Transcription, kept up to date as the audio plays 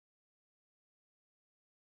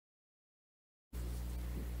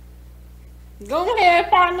Go ahead,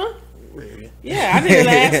 partner. Really? Yeah, I did it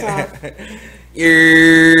last time.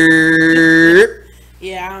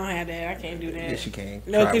 Yeah, I don't have that. I can't do that. Yes, you can.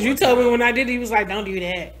 No, because you told me when I did it, you was like, don't do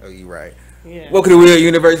that. Oh, you right. Yeah. Welcome to Will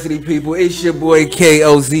University, people. It's your boy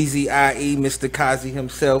KoZZIE, Mr. KoZZIE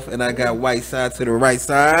himself, and I got wHITEsIDE to the right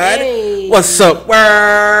side. Hey. What's up,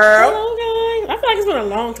 world? Hello, guys. I feel like it's been a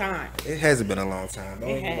long time. It hasn't been a long time. Don't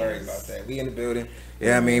even worry has. about that. We in the building.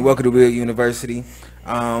 Yeah, I mean, welcome to Will University.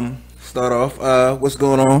 Start off. What's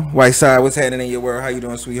going on, wHITEsIDE? What's happening in your world? How you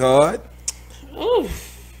doing, sweetheart? Oof.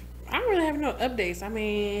 I don't really have no updates. I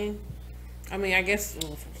mean, I guess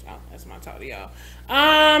that's my talk to y'all.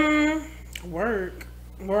 Work.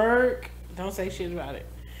 Don't say shit about it.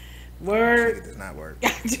 Work. It does not work.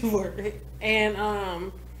 I do work, and I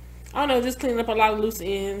don't know, just cleaning up a lot of loose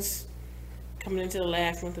ends. Coming into the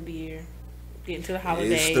last month of the year, getting to the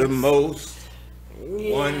holidays. It's the most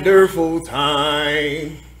wonderful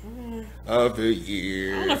time of the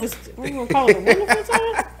year. I don't know if it's we're gonna call it a wonderful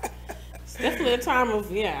time. It's definitely a time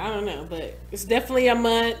of I don't know, but it's definitely a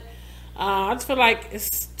month. I just feel like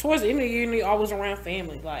it's towards the end of the year and you're always around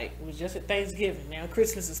family. Like it was just at Thanksgiving. Now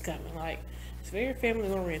Christmas is coming. Like it's very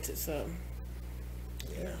family oriented. So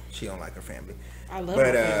yeah, she don't like her family. I love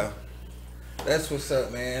her family. That's what's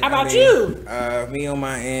up, man. How about you? Me on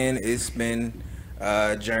my end, it's been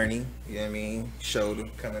a journey. You know what I mean? Shoulder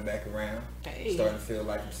coming back around. Hey. Starting to feel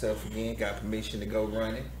like himself again. Got permission to go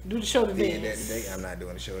running. Do the shoulder Did dance. that today. I'm not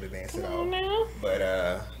doing the shoulder dance at Come all. on now.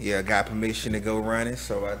 But yeah, got permission to go running.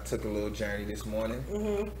 So I took a little journey this morning.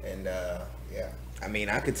 And yeah, I mean,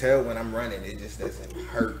 I could tell when I'm running, it just doesn't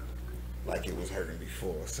hurt like it was hurting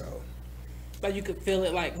before. So. Like you could feel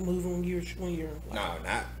it like moving when you're. No,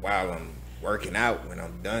 not while I'm working out. When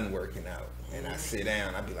I'm done working out and I sit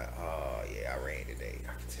down, I'll be like, oh yeah, I ran today.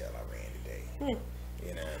 I can tell I ran today.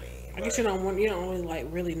 You know what I mean? I guess you don't really like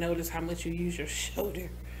really notice how much you use your shoulder.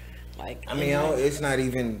 Like I mean, it's not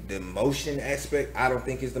even the motion aspect. I don't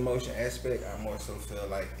think it's the motion aspect. I more so feel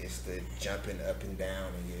like it's the jumping up and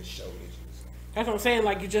down in your shoulders. That's what I'm saying.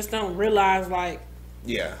 Like you just don't realize like.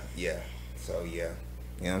 Yeah. So yeah,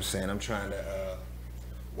 you know what I'm saying. I'm trying to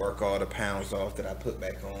work all the pounds off that I put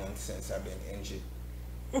back on since I've been injured.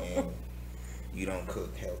 And you don't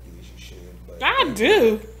cook healthy as you should. But I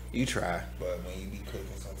do. You try, but when you be cooking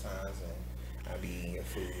sometimes and I be eating your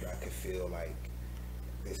food, I could feel like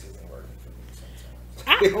this isn't working for me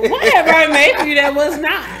sometimes. Whatever I made for you that was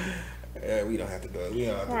not. We don't have to go. We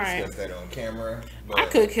don't have to discuss that on camera. But I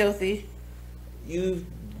cook healthy. You've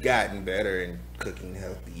gotten better in cooking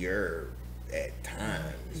healthier at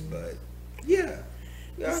times, but yeah.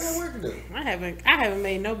 Y'all got work to do. I haven't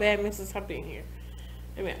made no bad mistakes since I've been here.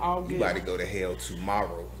 They've been all good. You about to go to hell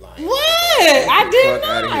tomorrow, lying. What? I did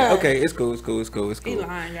not. Okay, it's cool. He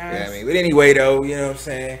lying, guys. Yeah, I mean, but anyway, though, you know what I'm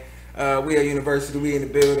saying. We at university. We in the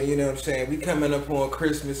building. You know what I'm saying. We coming up on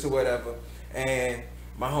Christmas or whatever, and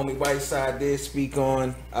my homie wHITEsIDE did speak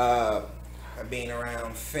on being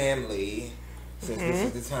around family. Since this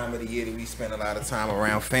is the time of the year that we spend a lot of time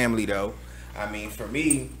around family, though. I mean, for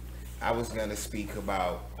me, I was gonna speak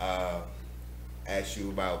about, ask you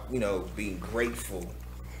about, being grateful,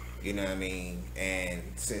 you know what I mean? And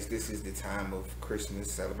since this is the time of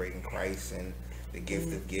Christmas, celebrating Christ and the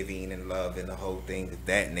gift of giving and love and the whole thing of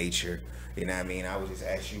that nature, you know what I mean? I would just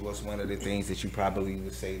ask you, what's one of the things that you probably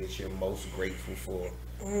would say that you're most grateful for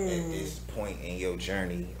at this point in your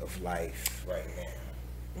journey of life right now?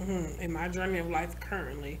 In my journey of life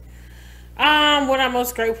currently, what I'm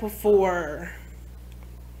most grateful for.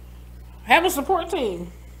 Have a support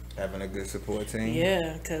team. Having a good support team?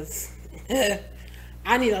 Yeah, because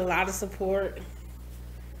I need a lot of support.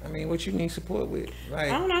 I mean, what you need support with?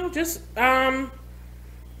 Like, I don't know, just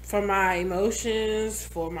for my emotions,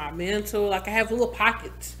 for my mental. Like I have little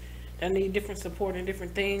pockets that need different support in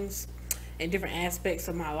different things in different aspects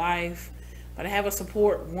of my life. But I have a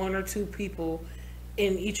support one or two people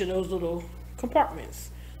in each of those little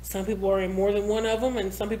compartments. Some people are in more than one of them,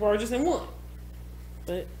 and some people are just in one.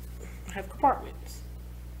 But I have compartments.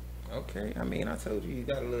 Okay, I mean, I told you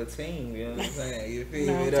got a little team, you know what I'm saying? You feel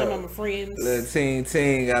No, me? I'm talking about my friends. Little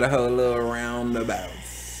team got a whole little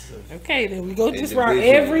roundabouts. Okay, then we go this route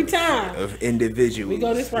every time. Of individuals. We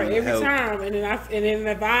go this route every time, and then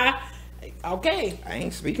if I I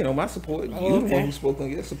ain't speaking on my support. You the one who spoke on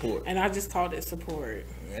your support. And I just called it support.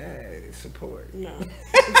 Yeah, it's support. No.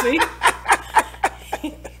 See?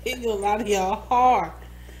 He do a lot of y'all hard.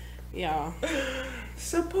 Y'all.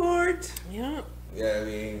 Support. Yeah. Yeah, I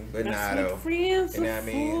mean, but that's nah, though. Friends, you know what I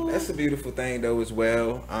mean? That's a beautiful thing, though, as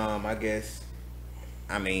well. I guess,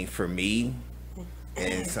 I mean, for me,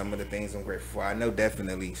 and some of the things I'm grateful for, I know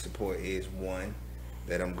definitely support is one.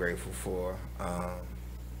 that I'm grateful for.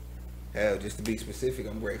 Hell, just to be specific,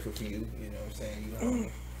 I'm grateful for you. You know what I'm saying? You know,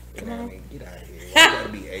 you know what I mean? Get out of here. You gotta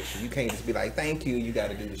be extra. You can't just be like, thank you. You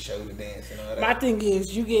gotta do the show, the dance, and all that. My thing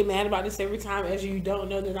is, you get mad about this every time as you don't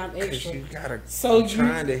know that I'm extra. You gotta. So I'm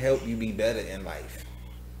trying to help you be better in life.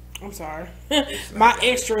 I'm sorry. My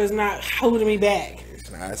extra is not holding me back.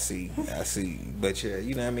 It's not, I see. But yeah,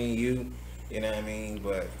 you know what I mean? You know what I mean?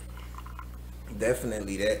 But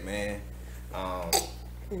definitely that, man.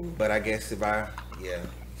 But I guess if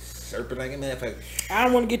serpent like a motherfucker. I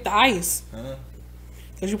don't want to get the ice. Huh?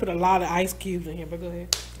 Because you put a lot of ice cubes in here, but go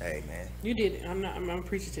ahead. Hey, man. You did it. I'm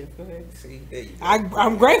appreciative. Go ahead. See, there you go.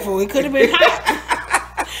 I'm grateful. It could have been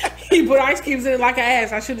hot. He put ice cubes in it like I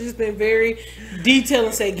asked. I should have just been very detailed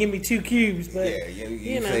and say, give me 2 cubes. But yeah,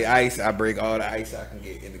 you say ice, I break all the ice I can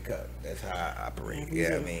get in the cup. That's how I operate.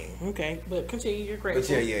 Yeah, I mean. Okay, but continue. You're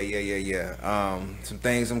grateful. But yeah. Some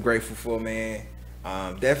things I'm grateful for, man.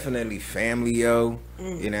 Definitely family, yo.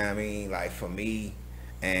 You know what I mean? Like for me,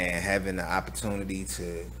 and having the opportunity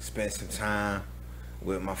to spend some time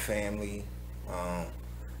with my family.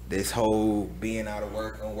 This whole being out of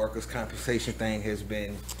work on workers' compensation thing has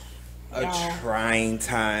been a trying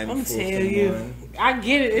time. I'm telling you, I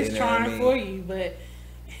get it. It's trying for you, but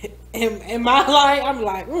in my life, I'm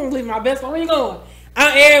like, leave my best friend. Where you going?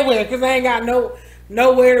 I'm everywhere because I ain't got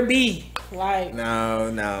nowhere to be. Like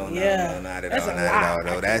no, not at all.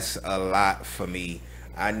 Though that's a lot for me.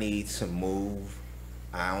 I need to move.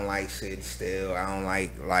 I don't like sitting still. I don't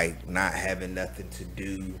like not having nothing to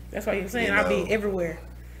do. That's why you're saying I'll be everywhere.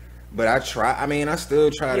 But I try. I mean, I still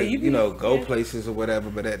try to, go places or whatever.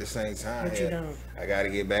 But at the same time, but you don't. I got to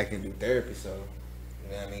get back and do therapy. So,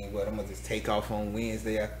 you know what I mean? What, I'm gonna just take off on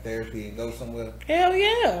Wednesday after therapy and go somewhere? Hell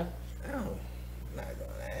yeah. No, not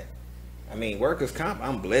doing that. I mean, workers' comp.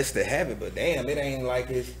 I'm blessed to have it, but damn, it ain't like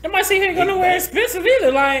it's. Nobody see here go nowhere expensive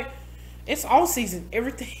either. Like, it's all season.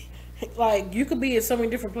 Everything. Like, you could be in so many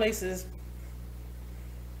different places.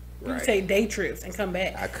 You can take day trips and come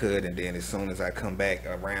back. I could, and then as soon as I come back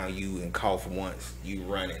around you and cough once, you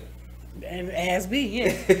running. And as be,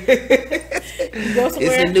 yeah. You go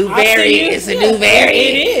somewhere, it's a new variant. It's a new variant.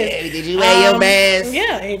 It is. Did you wear your mask?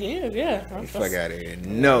 Yeah, it is. Yeah. Fuck out of here.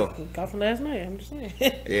 No. Coughing last night. I'm just saying.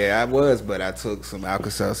 Yeah, I was, but I took some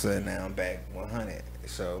Alka-Seltzer and now I'm back 100.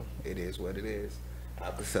 So it is what it is.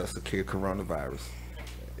 Alka-Seltzer cure coronavirus.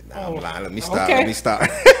 I'm lying. Let me stop. Okay. Let me stop.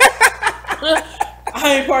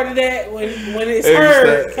 I ain't part of that. When it's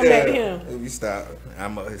heard, come back to him. Let me stop.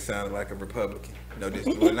 I'm up here sounding like a Republican. No,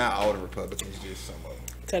 well, not all the Republicans, just some of them.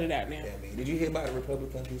 Cut it out now. Yeah, I mean, did you hear about the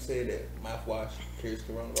Republican who said that mouthwash cures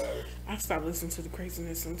coronavirus? I stop listening to the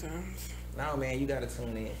craziness sometimes. No, man, you gotta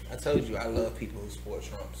tune in. I told you I love people who support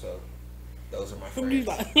Trump, so those are my friends.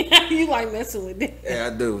 You like messing with them? Yeah,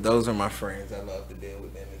 I do. Those are my friends. I love to deal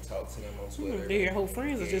with them and talk to them on Twitter. They're your whole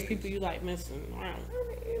friends, or just people you like messing around?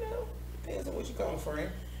 You know, depends on what you call a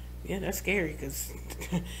friend. Yeah, that's scary because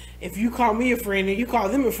if you call me a friend and you call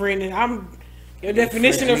them a friend, then I'm your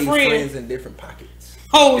definition of friend. Friends in different pockets.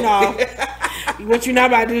 Oh no! What you not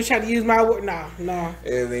about to do is try to use my word? No. Yeah,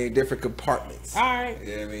 I mean, different compartments. All right.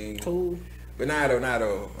 Yeah, I mean, cool. But not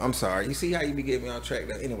though. I'm sorry. You see how you be getting me on track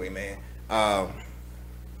though? Anyway, man.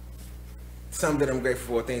 Something that I'm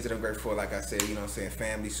grateful for, things that I'm grateful for, like I said, you know what I'm saying,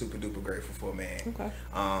 family, super duper grateful for, man. Okay.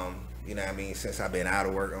 You know what I mean, since I've been out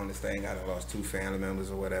of work on this thing, I done lost 2 family members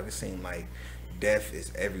or whatever. It seemed like death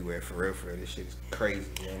is everywhere, for real. This shit is crazy,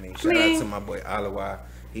 you know what I mean? Shout out to my boy Alawa.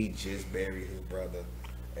 He just buried his brother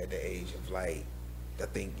at the age of, like, I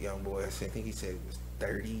think he said it was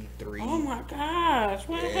 33. Oh my gosh,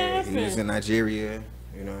 what happened? He was in Nigeria,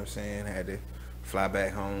 you know what I'm saying, had to fly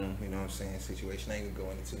back home, you know what I'm saying, situation. I ain't gonna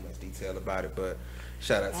go into too much detail about it, but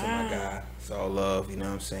shout out to my guy. It's all love, you know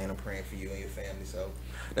what I'm saying. I'm praying for you and your family. So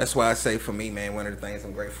that's why I say, for me, man, one of the things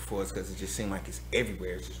I'm grateful for is because it just seems like it's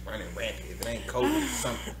everywhere. It's just running rampant. If it ain't COVID, it's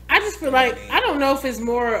something. I just feel like, I don't know if it's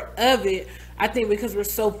more of it. I think because we're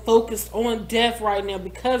so focused on death right now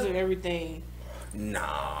because of everything. Nah,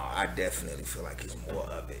 I definitely feel like it's more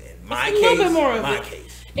of it. In my case, a little bit more of it.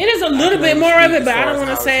 Case. It is a little bit more of it, but I don't want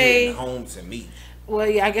to say home to me. Well,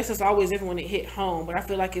 yeah, I guess it's always different when it hit home, but I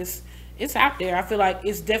feel like it's out there. I feel like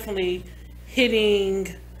it's definitely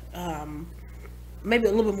hitting maybe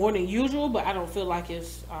a little bit more than usual, but I don't feel like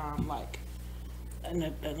it's like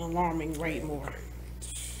an alarming rate more.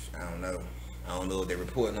 I don't know if they're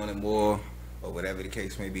reporting on it more or whatever the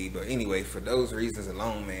case may be. But anyway, for those reasons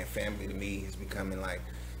alone, man, family to me is becoming like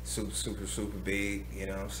super big, you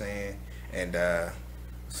know what I'm saying? And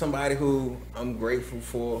somebody who I'm grateful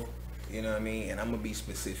for, you know what I mean? And I'm going to be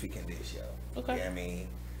specific in this, yo. Okay. Yeah, I mean,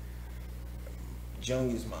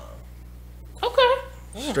 Junior's mom. Okay.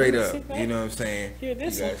 Straight up, you know what I'm saying? Yeah, you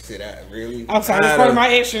gotta sit out, really. I'm sorry, it's part of my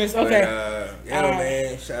insurance. Okay.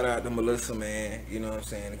 Man, shout out to Melissa, man. You know what I'm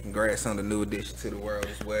saying? And congrats on the new addition to the world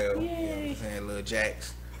as well. Yay. You know what I'm saying, Lil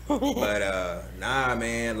Jax. But nah,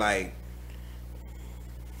 man, like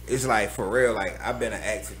it's like for real. Like I've been an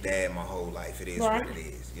active dad my whole life. It is what it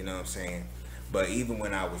is. You know what I'm saying? But even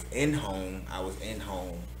when I was in home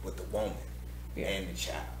with the woman and the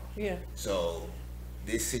child. Yeah. So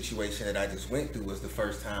this situation that I just went through was the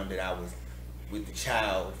first time that I was with the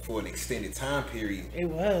child for an extended time period. It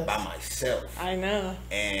was by myself. I know.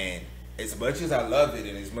 And as much as I love it,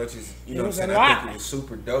 and as much as you know, what I'm saying, I think it was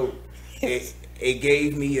super dope. It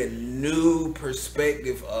gave me a new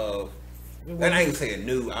perspective of, and I ain't gonna say a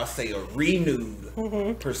new, I'll say a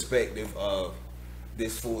renewed perspective of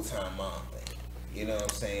this full-time mom thing. You know what I'm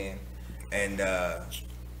saying? And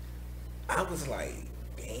I was like,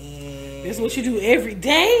 dang. This is what you do every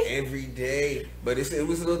day? Every day. But it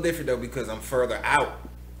was a little different though because I'm further out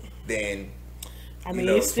than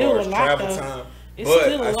it's still a lot though. Time.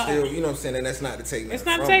 But I still, you know what I'm saying, and that's not to take nothing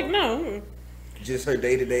from her. No. Just her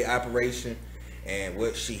day-to-day operation and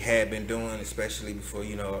what she had been doing, especially before,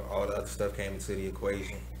 you know, all the other stuff came into the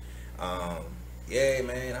equation. Yeah,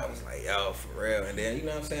 man, I was like, yo, for real. And then, you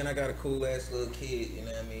know what I'm saying, I got a cool-ass little kid, you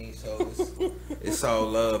know what I mean? So it's all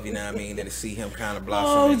love, you know what I mean? And to see him kind of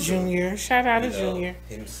blossom into, Junior. Shout out to Junior.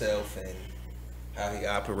 Himself and how he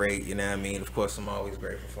operate, you know what I mean? Of course, I'm always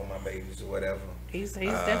grateful for my babies or whatever. He's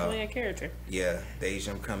definitely a character. Yeah,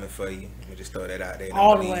 Deja, I'm coming for you. Let me just throw that out there.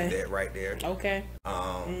 All the way. That right there. Okay.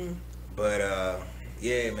 But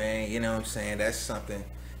yeah, man, you know what I'm saying? That's something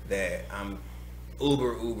that I'm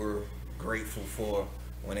uber grateful for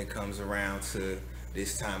when it comes around to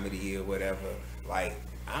this time of the year, whatever. Like,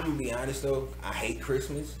 I'm gonna be honest though, I hate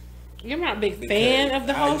Christmas. You're not a big fan of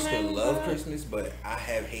the whole thing? I used to love Christmas, but I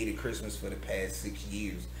have hated Christmas for the past 6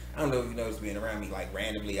 years. I don't know if you noticed being around me, like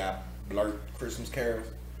randomly I blurt Christmas carols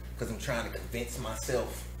because I'm trying to convince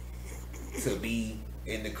myself to be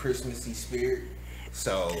in the Christmassy spirit.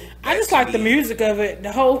 So I just like the music of it.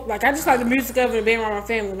 The whole, like, I just like the music of it and being around my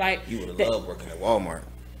family. Like, you would have loved working at Walmart.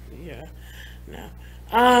 Yeah. No.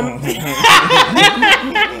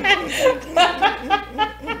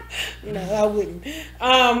 No, I wouldn't.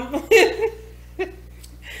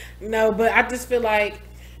 No, but I just feel like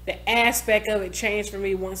the aspect of it changed for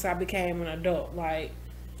me once I became an adult. Like,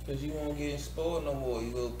 because you won't get spoiled no more.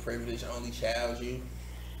 You little privileged only child. You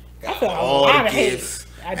got I feel all the gifts.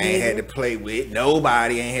 I ain't had to play with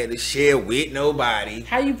nobody. Ain't had to share with nobody.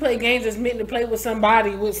 How you play games that's meant to play with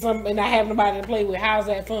somebody and not have nobody to play with? How's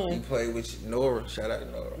that fun? You play with Nora. Shout out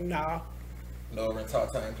to Nora. No. Nora and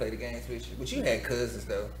Tata ain't play the games with you. But you had cousins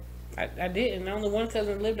though. I didn't. Only one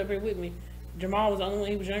cousin lived up here with me. Jamal was the only one.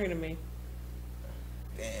 He was younger than me.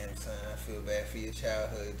 Damn, son, I feel bad for your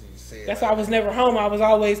childhood. You say that's why I was never home. I was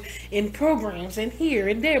always in programs and here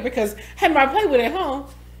and there because I had nobody to play with at home.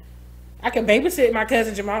 I could babysit my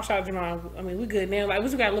cousin Jamal. Shout out Jamal. I mean, we good now. Like,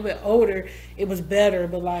 once we got a little bit older, it was better.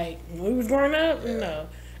 But like when we was growing up, no,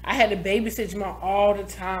 I had to babysit Jamal all the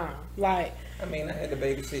time. Like, I mean, I had to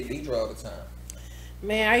babysit Deidre all the time.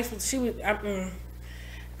 Man,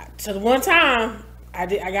 so the one time I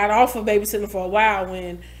got off of babysitting for a while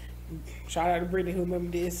when, shout out to Brittany who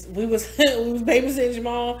remember this, we was babysitting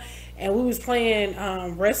Jamal and we was playing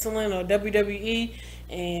wrestling or WWE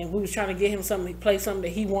and we was trying to get him something to play something that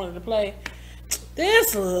he wanted to play.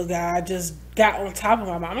 This little guy just got on top of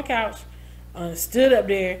my mama couch, stood up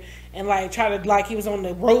there and like tried to, like he was on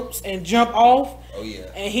the ropes and jump off. Oh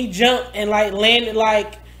yeah. And he jumped and like landed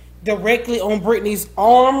like directly on Brittany's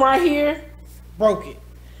arm right here, broke it.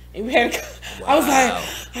 And we had to, I was like,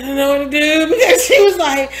 I don't know what to do because she was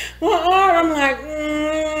like, my arm. I'm like,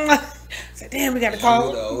 I said, damn, we got to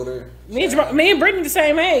call. Older. Me and Brittany the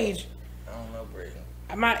same age. I don't know Brittany.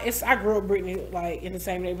 I grew up Brittany like in the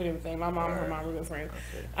same neighborhood and everything. My mom and her mom were good friends.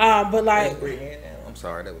 Okay. But like, Brittany now. I'm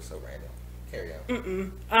sorry, that was so random. Carry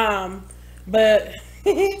on. But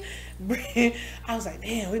I was like,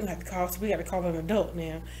 damn, we got to call an adult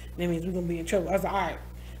now. That means we're gonna be in trouble. I was like, all right,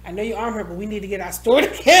 I know your arm hurt, but we need to get our story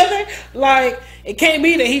together. Like, it can't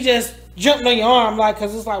be that he just jumped on your arm, like,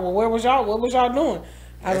 cause it's like, well, what was y'all doing?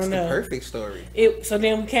 I don't know. That's the perfect story. So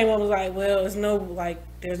then we came up and was like, well, there's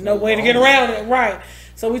no way to get around it, right?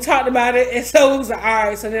 So we talked about it, and so it was like, all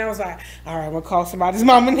right. So then I was like, all right, I'm gonna call somebody's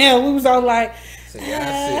mama now. We was all like, so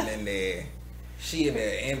y'all sitting in there. She in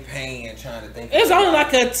there in pain trying to think. It was only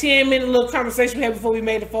like a 10-minute little conversation we had before we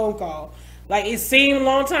made the phone call. Like, it seemed a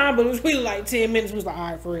long time, but it was really like 10 minutes. We was like,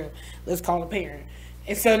 all right, for real, let's call a parent.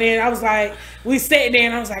 And so then I was like, we sat there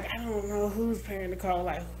and I was like, I don't know who's parent to call.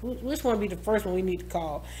 Like, which one would be the first one we need to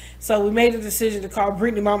call? So we made a decision to call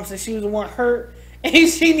Brittany. Mama said she was the one hurt and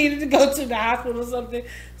she needed to go to the hospital or something.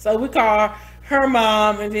 So we called her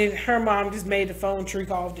mom, and then her mom just made the phone tree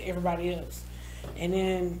call to everybody else. And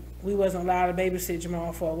then we wasn't allowed to babysit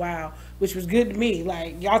Jamal for a while, which was good to me.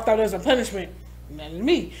 Like, y'all thought it was a punishment. Nothing to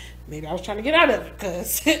me. Maybe I was trying to get out of it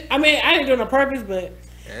because, I mean, I didn't do it on purpose, but.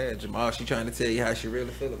 Yeah, Jamal, she trying to tell you how she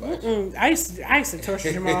really feel about you. I used to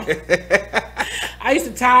torture Jamal. I used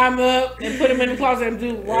to tie him up and put him in the closet and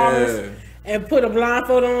do wallets and put a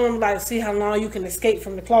blindfold on him, like, see how long you can escape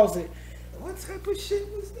from the closet. What type of shit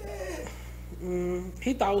was that?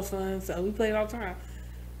 He thought it was fun, so we played all the time.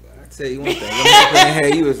 I tell you one thing, I'm not gonna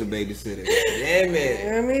have you as a babysitter. Damn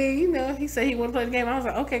it. I mean, you know, he said he wanted to play the game. I was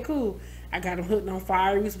like, okay, cool. I got him hooked on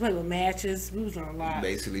fire. We used to play with matches. We was on a lot.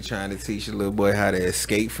 Basically trying to teach a little boy how to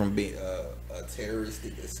escape from being a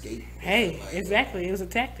terroristic escape. Hey, exactly. It was a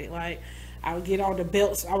tactic. Like, I would get all the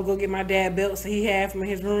belts. I would go get my dad belts that he had from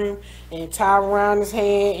his room and tie them around his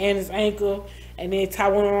hand and his ankle, and then tie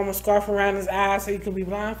one arm a scarf around his eyes so he could be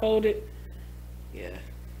blindfolded. Yeah.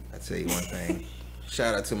 I tell you one thing.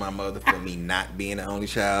 Shout out to my mother for me not being the only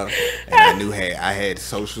child, and I knew I had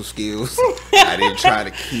social skills. I didn't try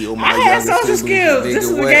to kill my younger siblings. I had social skills. This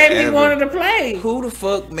is the game he wanted to play. Who the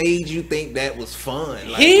fuck made you think that was fun?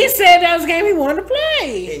 Like, he said that was the game he wanted to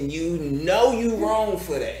play, and you know you wrong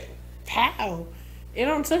for that. How? It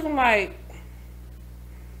don't took him like,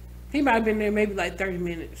 he might have been there maybe like 30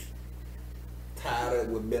 minutes. Tied up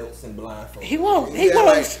with belts and blindfolds. He won't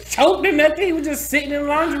like, choked or nothing. He was just sitting in the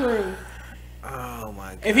laundry room. Oh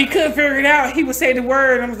my god! If he couldn't figure it out, he would say the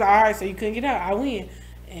word, and I was like, "All right, so you couldn't get out. I win."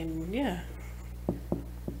 And yeah.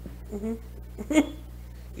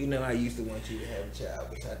 You know, I used to want you to have a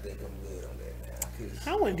child, which I think I'm good on that now. Cause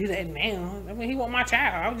I wouldn't do that now. I mean, he want my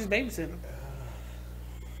child. I would just babysit him.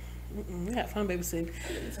 We had fun babysitting.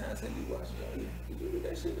 How many times have you watched it? You do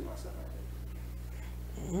that shit to my son?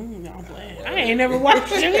 No, I'm playing. I ain't never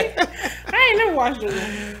watched it. I ain't never watched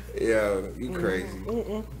it. Yo, you crazy.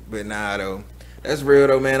 But nah, though. That's real,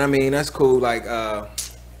 though, man. I mean, that's cool. Like I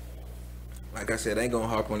said, I ain't gonna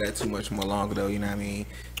harp on that too much more longer, though. You know what I mean?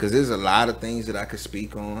 Because there's a lot of things that I could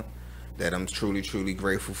speak on that I'm truly, truly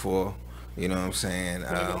grateful for. You know what I'm saying?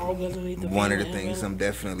 One of the things I'm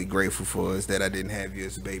definitely grateful for is that I didn't have you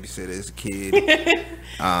as a babysitter as a kid.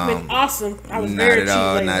 Been awesome. I was not at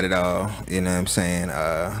all. You know what I'm saying?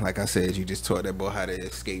 Like I said, you just taught that boy how to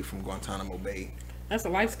escape from Guantanamo Bay. That's a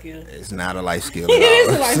life skill. It's not a life skill at all. It is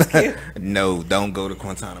a life skill. No, don't go to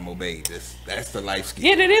Guantanamo Bay. That's the life skill.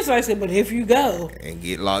 Yeah, it is a life skill, but if you go and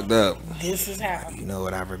get locked up, this is how. You know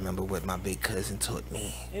what? I remember what my big cousin taught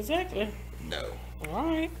me. Exactly. No. All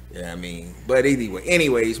right. Yeah, I mean, but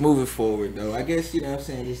anyways, moving forward though, I guess, you know what I'm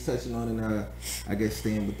saying, just touching on and I guess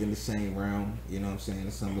staying within the same realm, you know what I'm saying,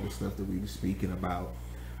 and some of the stuff that we were speaking about.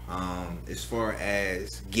 As far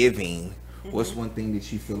as giving, what's one thing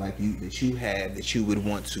that you feel like you have that you would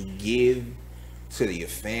want to give to your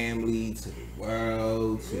family, to the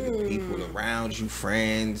world, to the people around you,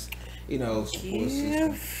 friends, you know, support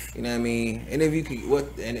system, you know what I mean? And if you could,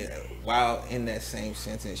 while in that same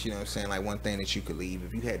sentence, you know what I'm saying, like one thing that you could leave,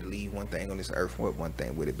 if you had to leave one thing on this earth, what one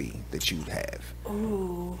thing would it be that you'd have?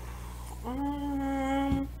 Ooh.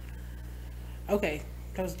 Okay,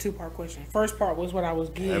 that was a two-part question. First part was what I was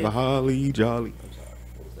giving. Have a holly jolly. I'm sorry,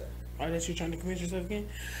 what was that? Oh, that you trying to convince yourself again?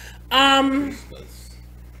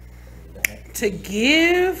 To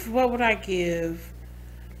give, what would I give?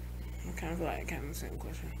 I kind of feel like kind of the same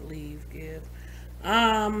question. Leave, give.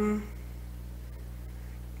 I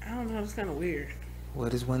don't know, it's kind of weird.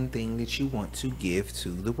 What is one thing that you want to give to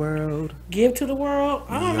the world? Give to the world?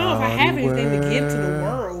 I don't know if I have anything to give to the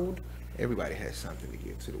world. Everybody has something to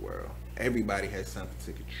give to the world. Everybody has something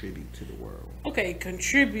to contribute to the world. Okay,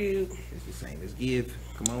 contribute. It's the same as give.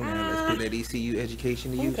 Come on now, let's put that ECU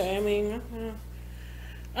education to use. Okay, I mean,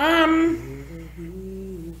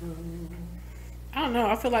 I don't know.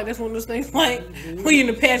 I feel like that's one of those things like when you're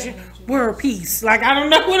in the passion, world peace. Like, I don't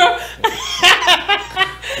know what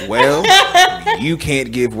Well, you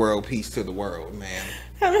can't give world peace to the world, man.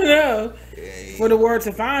 I don't know. For the world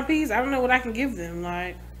to find peace, I don't know what I can give them.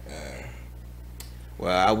 Like,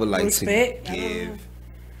 well, I would like respect, to give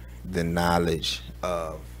the knowledge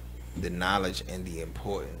and the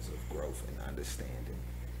importance of growth and understanding,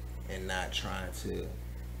 and not trying to.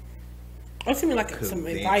 Oh, seems like some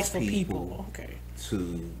advice for people. Okay.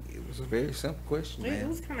 It was a very simple question, man. It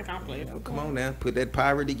was kind of complicated. You know, come on now, put that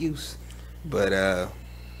power to use. But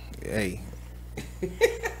hey.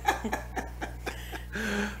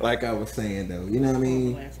 Like I was saying though, you know what I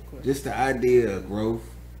mean? Just the idea of growth,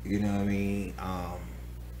 you know what I mean?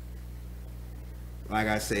 Like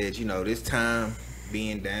I said, you know, this time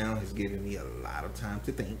being down has given me a lot of time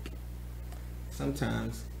to think.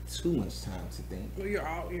 Sometimes too much time to think. Well, you're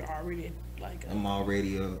already like I'm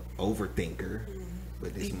already a overthinker,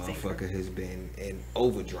 but this deep motherfucker thinker. has been in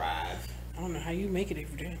overdrive. I don't know how you make it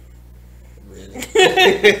every day.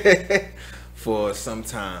 Really? For some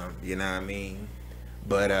time, you know what I mean?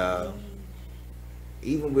 But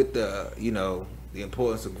even with the, you know, the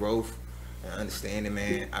importance of growth and understanding,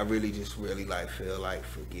 man, I really just really like feel like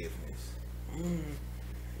forgiveness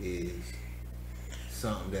is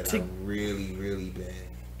something that I've really been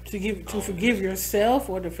to forgive yourself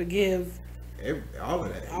or to forgive all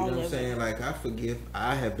of that. You all know what I'm of saying? Like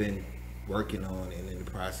I have been working on and in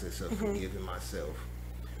the process of forgiving myself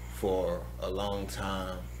for a long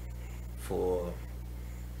time for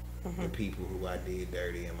the people who I did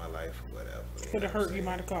dirty in my life or whatever. for the hurt you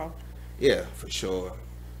might have caused. Yeah, for sure.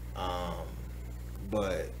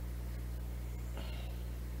 But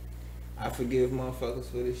I forgive motherfuckers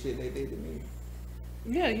for the shit they did to me.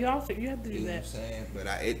 Yeah, you have to do You know what I'm that. saying? But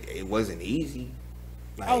it wasn't easy.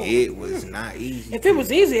 Like Oh. it was not easy. If it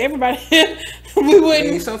was easy, everybody we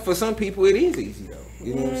wouldn't. For some people it is easy though.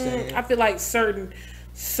 You know what I'm saying? I feel like certain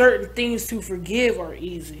things to forgive are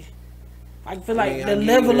easy. I feel like the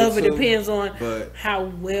level of it depends on how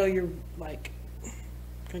well you're like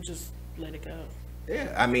can just let it go.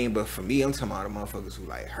 Yeah, I mean, but for me, I'm talking about the motherfuckers who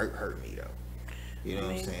like hurt me though. You know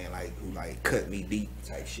what I'm saying? Like who like cut me deep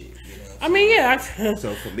type shit. You know what I'm saying? Yeah.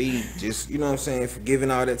 So for me, just you know what I'm saying,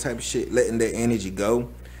 forgiving all that type of shit, letting that energy go,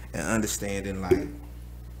 and understanding like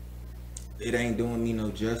it ain't doing me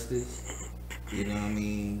no justice. You know what I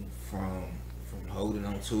mean? From holding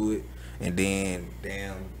on to it, and then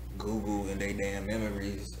damn Google and they damn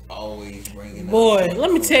memories always bringing. Boy,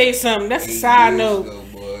 let me tell you something. That's a side note.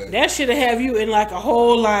 That should have you in like a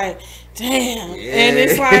whole like, damn. Yeah. And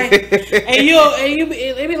it's like,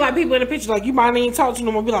 it be like people in the picture like you might even talk to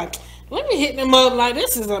them and be like, let me hit them up like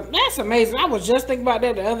that's amazing. I was just thinking about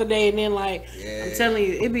that the other day and then like I'm telling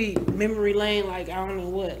you, it be memory lane like I don't know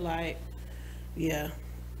what like, yeah.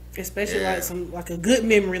 Especially like a good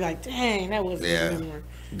memory like dang that was a good memory.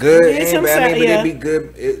 Good and bad, I mean, but it'd be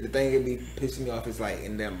good. The thing it'd be pissing me off is like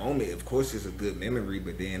in that moment, of course, it's a good memory,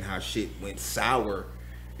 but then how shit went sour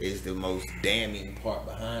is the most damning part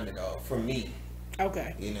behind it all for me.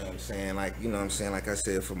 Okay. You know what I'm saying? Like, you know what I'm saying? Like I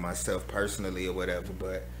said, for myself personally or whatever,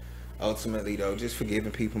 but ultimately though, just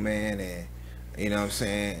forgiving people, man, and you know what I'm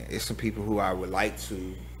saying? It's some people who I would like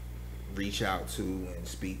to reach out to and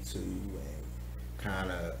speak to and kind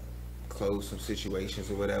of close some situations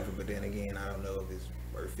or whatever, but then again, I don't know if it's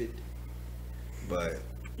worth it. But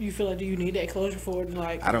you feel like do you need that closure for it to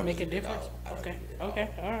like I don't make a difference? Okay, all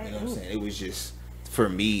right. You know what I'm saying? It was just for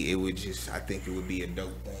me. It would just I think it would be a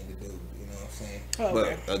dope thing to do. You know what I'm saying?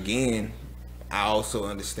 Okay. But again, I also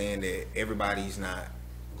understand that everybody's not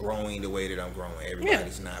growing the way that I'm growing.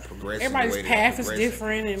 Everybody's not progressing. Everybody's the way path that I'm is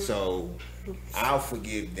different, and so I'll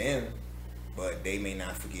forgive them. But they may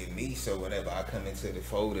not forgive me. So whenever I come into the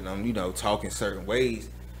fold and I'm, you know, talking certain ways,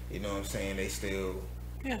 you know what I'm saying, they still,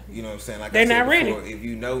 you know what I'm saying? Like they're I said not before, ready. if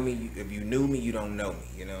you know me, if you knew me, you don't know me.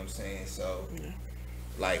 You know what I'm saying? So,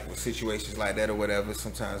 like with situations like that or whatever,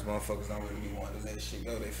 sometimes motherfuckers don't really be wanting to let shit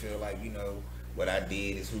go. They feel like, you know, what I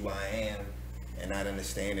did is who I am, and not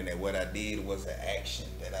understanding that what I did was an action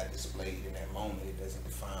that I displayed in that moment. It doesn't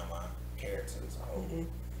define my character as a whole.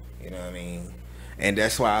 You know what I mean? And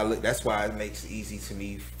that's why it makes it easy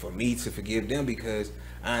for me to forgive them, because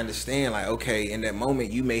I understand like, okay, in that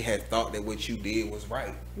moment you may have thought that what you did was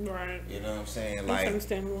right. Right. You know what I'm saying? That's Like,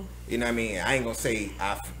 understandable. You know what I mean? I ain't gonna say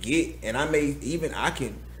I forget, and I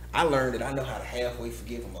learned that I know how to halfway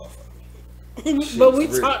forgive a motherfucker.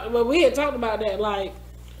 but we had talked about that like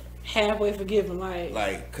halfway forgiving,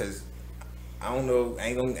 like cause I don't know,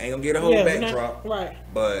 ain't gonna get a whole backdrop, right?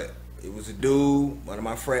 But it was a dude, one of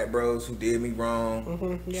my frat bros, who did me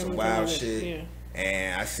wrong, some wild shit. Yeah.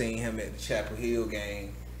 And I seen him at the Chapel Hill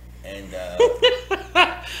game, and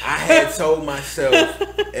I had told myself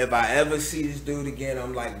if I ever see this dude again,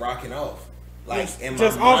 I'm like rocking off. Like in my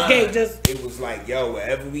mind, it was like, yo,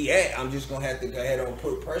 wherever we at, I'm just gonna have to go ahead and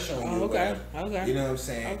put pressure on you. Okay. You know what I'm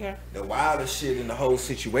saying? Okay. The wildest shit in the whole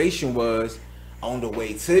situation was on the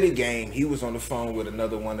way to the game, he was on the phone with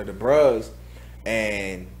another one of the bros,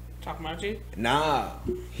 and talking about you? Nah,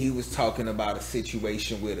 he was talking about a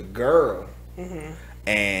situation with a girl,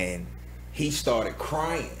 and he started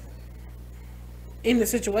crying. In the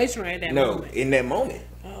situation right at that moment? No, in that moment.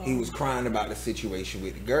 He was crying about the situation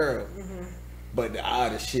with the girl. But the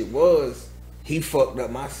oddest shit was, he fucked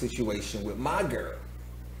up my situation with my girl.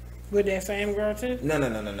 With that same girl too? No.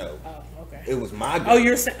 Oh, okay. It was my girl. Oh,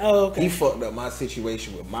 you're saying? Oh, okay. He fucked up my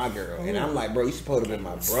situation with my girl, and I'm like, bro, you supposed to be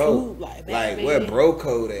my bro. Swoop like that, like where bro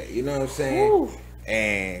code at? You know what I'm saying? Ooh.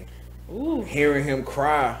 And Ooh. hearing him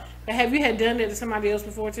cry. But have you had done that to somebody else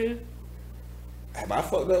before too? Have I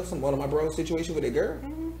fucked up one of my bros situation with a girl?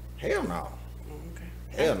 Mm-hmm. Hell no.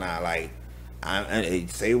 Okay. Hell nah. Like, I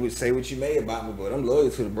say what you may about me, but I'm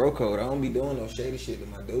loyal to the bro code. I don't be doing no shady shit to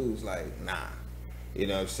my dudes. Like, nah. You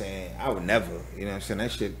know what I'm saying? I would never. You know what I'm saying?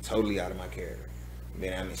 That shit totally out of my character. You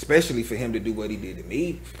know what I mean? Especially for him to do what he did to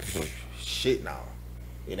me. Shit, no.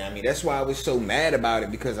 You know what I mean? That's why I was so mad about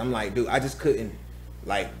it, because I'm like, dude, I just couldn't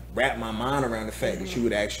like wrap my mind around the fact that you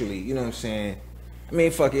would actually, you know what I'm saying? I mean,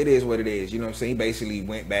 fuck, it is what it is. You know what I'm saying? He basically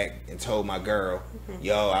went back and told my girl,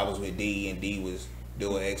 yo, I was with D and D was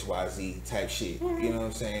doing XYZ type shit. You know what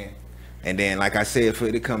I'm saying? And then, like I said, for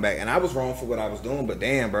it to come back, and I was wrong for what I was doing, but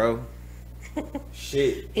damn, bro.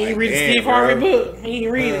 Shit. He ain't read the Steve Harvey book. He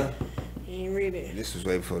ain't read it. He ain't read it. This was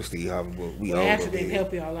way before the Steve Harvey book. We all actually didn't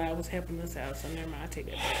help y'all out. I was helping us out, so never mind. I take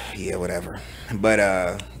that back. Yeah, whatever. But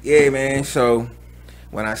yeah, man. So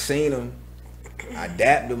when I seen him, I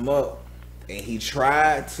dapped him up, and he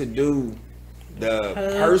tried to do the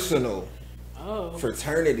personal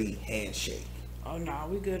fraternity handshake. Oh no,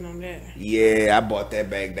 we good on that. Yeah, I bought that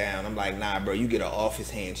back down. I'm like, nah, bro, you get an office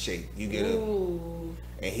handshake. You get Ooh.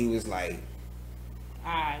 And he was like,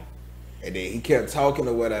 alright. And then he kept talking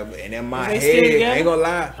or whatever, and in my They head, still together? I ain't gonna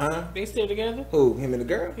lie, huh? They still together? Who? Him and the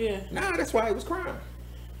girl? Yeah. Nah, that's why he was crying.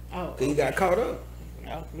 Oh. Cause he got caught up.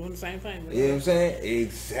 Oh, doing the same thing. You know what I'm saying?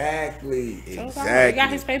 Exactly. So Exactly. he got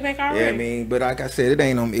his payback already. Yeah, I mean, but like I said,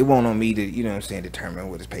 it won't on me to, you know what I'm saying, determine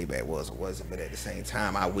what his payback was or wasn't. But at the same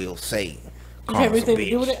time, I will say, you have anything to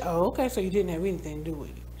do with it? Oh, okay. So you didn't have anything to do with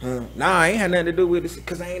it. Nah, I ain't had nothing to do with it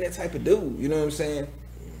because I ain't that type of dude. You know what I'm saying?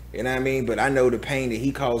 You know what I mean? But I know the pain that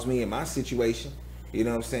he caused me in my situation. You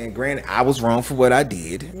know what I'm saying? Granted, I was wrong for what I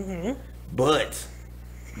did. Mm-hmm. But,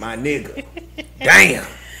 my nigga, damn.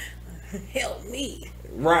 Help me.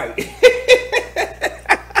 Right.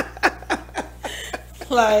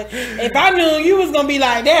 Like, if I knew you was going to be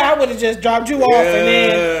like that, I would have just dropped you off and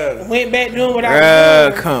then went back doing what I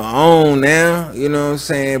was doing. Come on now. You know what I'm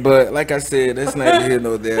saying? But, like I said, that's neither here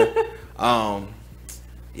nor there.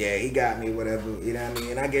 Yeah, he got me, whatever. You know what I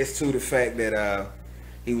mean? And I guess, too, the fact that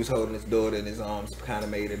he was holding his daughter in his arms kind of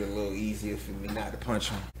made it a little easier for me not to punch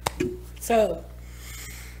him. So,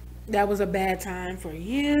 that was a bad time for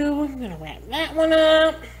you. We're going to wrap that one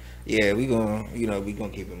up. Yeah, we gonna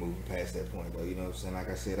keep it moving past that point, though. You know what I'm saying?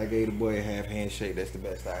 Like I said, I gave the boy a half handshake. That's the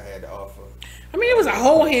best I had to offer. I mean, it was a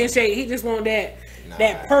whole handshake. He just wanted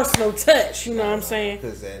that personal touch. You know what I'm saying?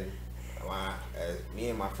 Because then, me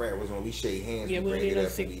and my friend was when we shake hands, we bring it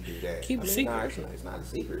up and we do that. Keep it secret. Nah, it's not a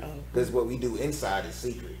secret. Because what we do inside is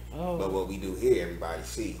secret. But what we do here, everybody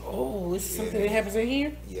see. Oh, is something that happens in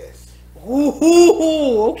here? Yes.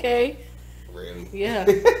 Ooh, okay. Really? Yeah.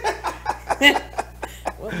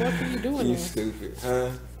 What are you doing? You stupid,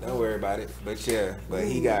 huh? Don't worry about it. But yeah,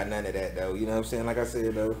 he got none of that though. You know what I'm saying? Like I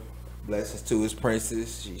said though, blessings to his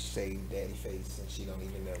princess. She saved daddy face and she don't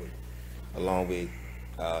even know it. Along with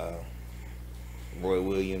Roy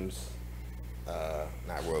Williams,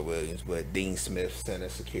 not Roy Williams, but Dean Smith, Center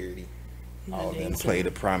Security. All of them played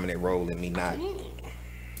a prominent role in me not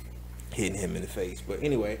hitting him in the face. But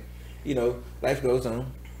anyway, you know, life goes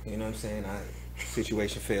on. You know what I'm saying?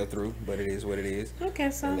 Situation fell through, but it is what it is. Okay,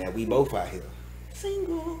 so and that we both out here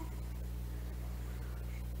single.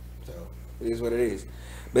 So it is what it is.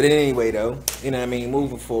 But anyway, though, you know what I mean.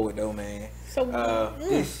 Moving forward, though, man. So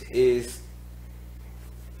this is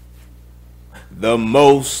the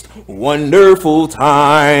most wonderful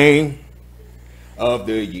time of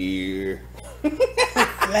the year.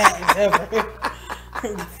 Flat as ever.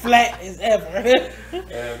 Flat as ever. You know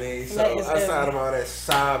what I mean? So outside of all that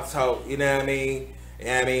sob talk, you know what I mean? You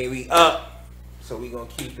know what I mean? We up. So we gonna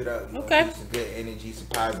keep it up. We gonna keep some good energy, some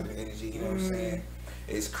positive energy, you know what I'm saying?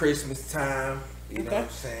 It's Christmas time, you know what I'm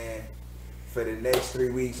saying? For the next 3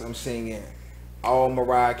 weeks I'm singing all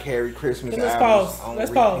Mariah Carey Christmas albums on Let's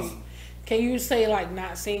repeat. pause. Can you say like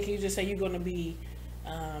not sing? Can you just say you're gonna be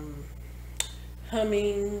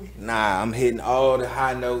humming? Nah, I'm hitting all the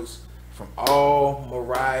high notes from all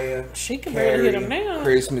Mariah Carey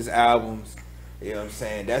Christmas albums. You know what I'm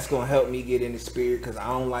saying? That's going to help me get in the spirit because I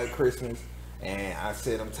don't like Christmas. And I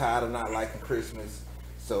said I'm tired of not liking Christmas.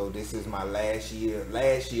 So this is my last year.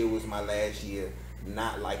 Last year was my last year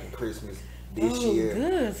not liking Christmas. This year,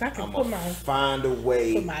 good. So I can I'm going to find a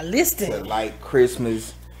way my listing to like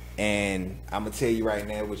Christmas. And I'm going to tell you right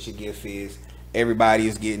now what your gift is. everybody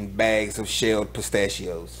is getting bags of shelled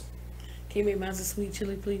pistachios. Can you make mine some sweet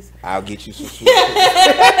chili, please? I'll get you some sweet chili.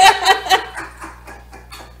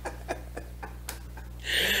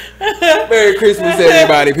 Merry Christmas,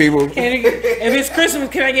 everybody, people. If it's Christmas,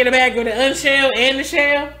 can I get a bag with the unshelled and the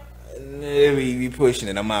shell? We be pushing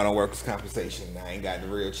it. I'm out on workers' compensation. I ain't got the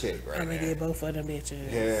real check right now. I'm gonna get both of them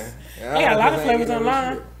bitches. Yeah. They got a lot of flavors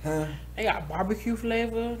online. Huh? They got barbecue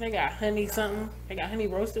flavor. They got honey something. They got honey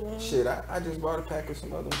roasted ones. Shit, I just bought a pack of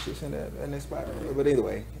some other shits in that spot. But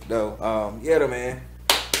anyway, though, yeah, though, man.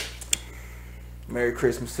 Merry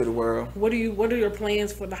Christmas to the world. What are your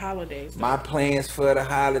plans for the holidays? My plans for the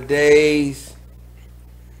holidays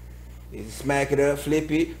is smack it up,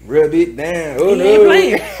 flip it, rub it down. Oh, he ain't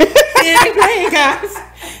playing. He ain't playing, guys.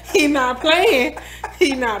 He not playing.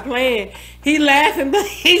 He not playing. He laughing, but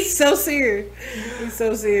he's so serious. He's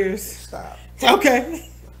so serious. Stop. Okay.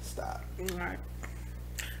 Stop. All right.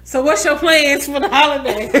 So what's your plans for the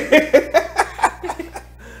holiday?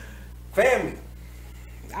 Family.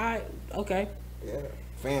 All right. Okay. Yeah,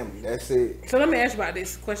 family. That's it. So let me ask you about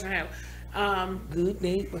this question I have. Good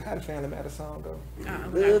neighbor. How the Family Matter song go?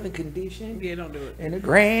 Love and condition. Yeah, don't do it. And a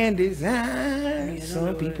grand design. Yeah,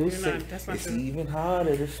 Some people say it's even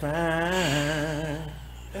harder to find.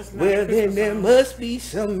 Well, then there must be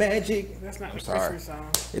some magic. That's not the Christmas song.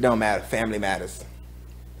 It don't matter. Family matters.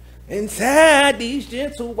 Inside these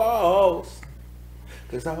gentle walls,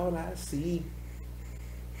 'cause all I see.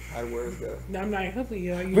 How the words go? No, I'm not helping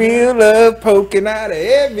you. Real love poking out of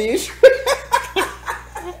every.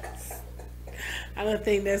 I don't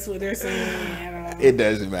think that's what they're saying at all. It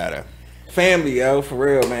doesn't matter. Family, yo, for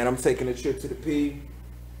real, man. I'm taking a trip to the P.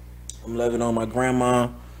 I'm loving on my grandma.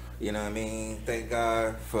 You know what I mean? Thank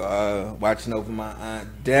God for watching over my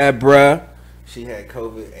aunt Deborah. She had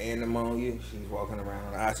COVID and pneumonia. She's walking around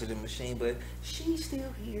on the oxygen machine, but she's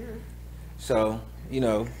still here. So, you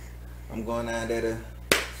know, I'm going out there to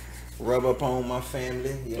rub up on my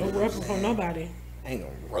family. You know, don't rub up on nobody. I ain't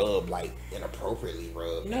gonna rub like inappropriately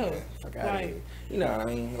rub. No, like, you know what I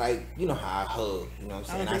mean? Like, you know how I hug. You know what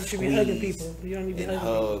I'm saying? I don't think you should be hugging people. You don't need to be hugging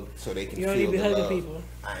hug so they can feel the love. You don't need to be hugging people.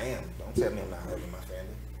 I am. Don't tell me I'm not hugging my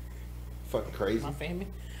family. Fucking crazy. My family.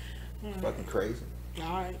 Fucking crazy.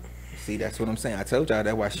 All right. See, that's what I'm saying. I told y'all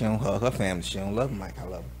that's why she don't hug her family. She don't love them like I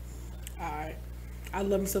love them. All right. I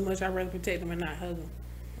love them so much. I'd rather protect them and not hug them.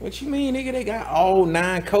 What you mean, nigga? They got all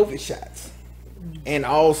 9 COVID shots and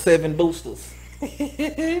all 7 boosters.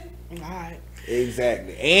 Alright.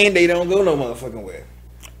 Exactly. And they don't go no motherfucking where.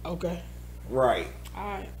 Okay. Right.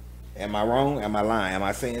 Alright. Am I wrong? Am I lying? Am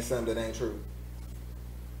I saying something that ain't true?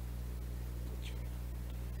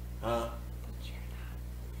 Huh?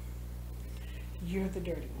 You're the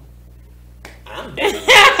dirty one. I'm dirty.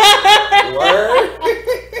 Word?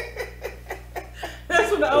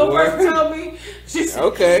 That's what the old person told me. She said,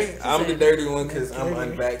 okay, I'm the dirty one because I'm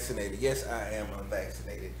unvaccinated. Yes, I am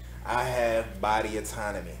unvaccinated. I have body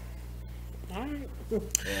autonomy. All right. Yeah.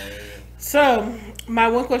 So, my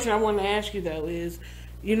one question I want to ask you though is,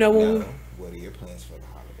 you know, what are your plans for the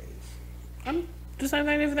holidays? I'm the same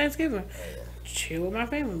thing for Thanksgiving. Yeah. Chill with my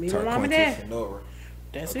family, me and mom and dad.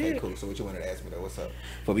 That's okay, it. Cool. So what you wanted to ask me though? What's up?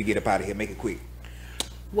 Before we get up out of here, make it quick.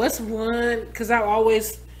 What's one? Because I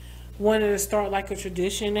always wanted to start like a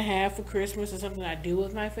tradition to have for Christmas or something I do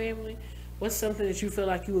with my family. What's something that you feel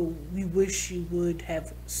like you wish you would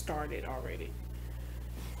have started already?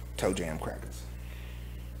 Toe jam crackers.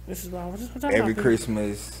 This is what I was just talking about. Every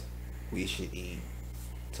Christmas, we should eat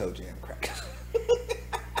toe jam crackers.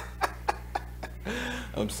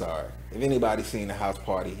 I'm sorry. If anybody's seen the house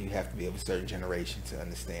party, you have to be of a certain generation to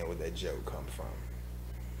understand where that joke comes from.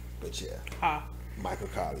 But yeah. Michael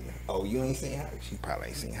Collier. Oh, you ain't seen House? She probably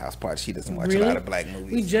ain't seen House Party. She doesn't watch a lot of black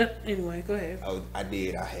movies. Anyway, go ahead. Oh, I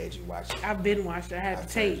did. I had you watch it. I've been watching. I had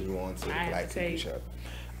to tape. You on to the black TV show.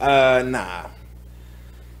 Nah.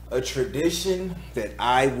 A tradition that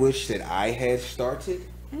I wish that I had started.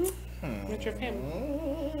 With your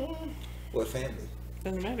family. What family?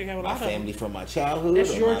 Doesn't matter. You have a My lot of family from my childhood.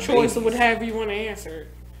 That's your choice of whatever you want to answer.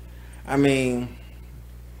 I mean,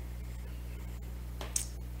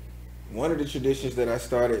 one of the traditions that I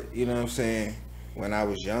started, you know what I'm saying, when I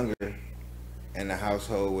was younger in the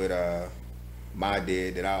household with my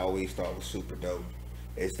dad that I always thought was super dope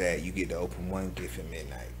is that you get to open one gift at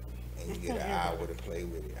midnight and you get an hour to play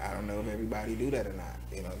with it. I don't know if everybody do that or not.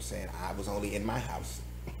 You know what I'm saying? I was only in my house.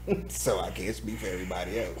 So I can't speak for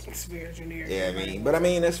everybody else. Spiritual. Yeah, I mean, but I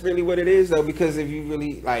mean, that's really what it is though, because if you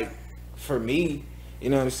really, like, for me, you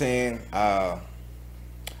know what I'm saying,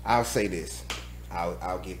 I'll say this.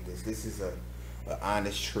 I'll give this. This is a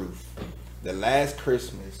honest truth. The last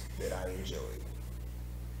Christmas that I enjoyed,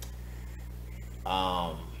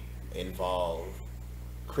 um, involve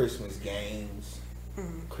Christmas games,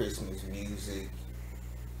 Christmas music.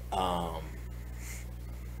 Um,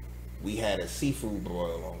 we had a seafood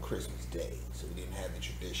broil on Christmas Day, so we didn't have the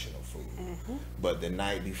traditional food. But the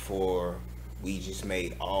night before, we just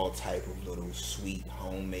made all type of little sweet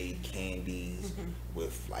homemade candies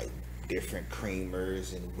with like different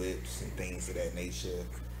creamers and whips and things of that nature.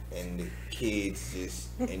 And the kids just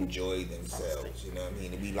enjoyed themselves, you know what I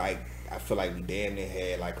mean? And we like, I feel like we damn near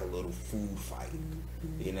had like a little food fight,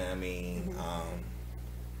 you know what I mean?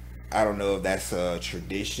 I don't know if that's a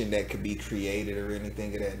tradition that could be created or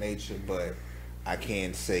anything of that nature, but I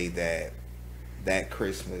can say that that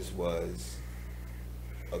Christmas was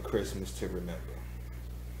a Christmas to remember.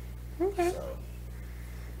 Okay. So,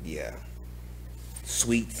 yeah.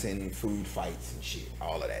 Sweets and food fights and shit,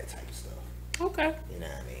 all of that type of stuff. Okay. You know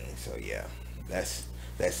what I mean? So yeah, that's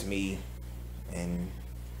me and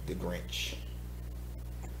the Grinch.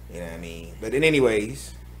 You know what I mean? But then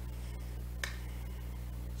anyways,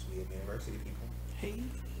 so we have university people. Hey.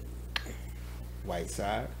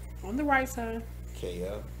 Whiteside. On the right side.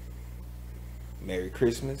 KO. Merry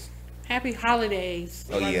Christmas. Happy holidays.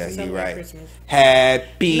 Oh yeah, you're right. Christmas.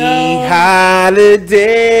 Happy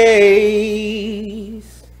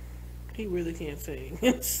holidays. He really can't sing.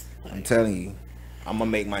 I'm telling you, I'm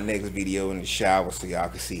gonna make my next video in the shower so y'all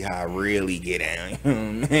can see how I really get down.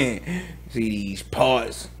 Man, see these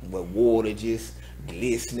parts with water just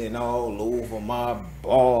glistening all over my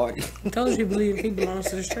body. I told you he belongs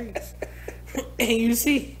to the streets. And you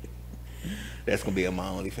see, that's gonna be on my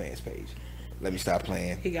OnlyFans page. Let me stop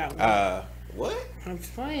playing. He got one. What? I'm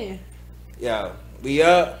just playing. Yo, we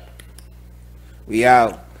up. We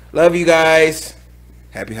out. Love you guys.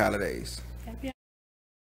 Happy holidays.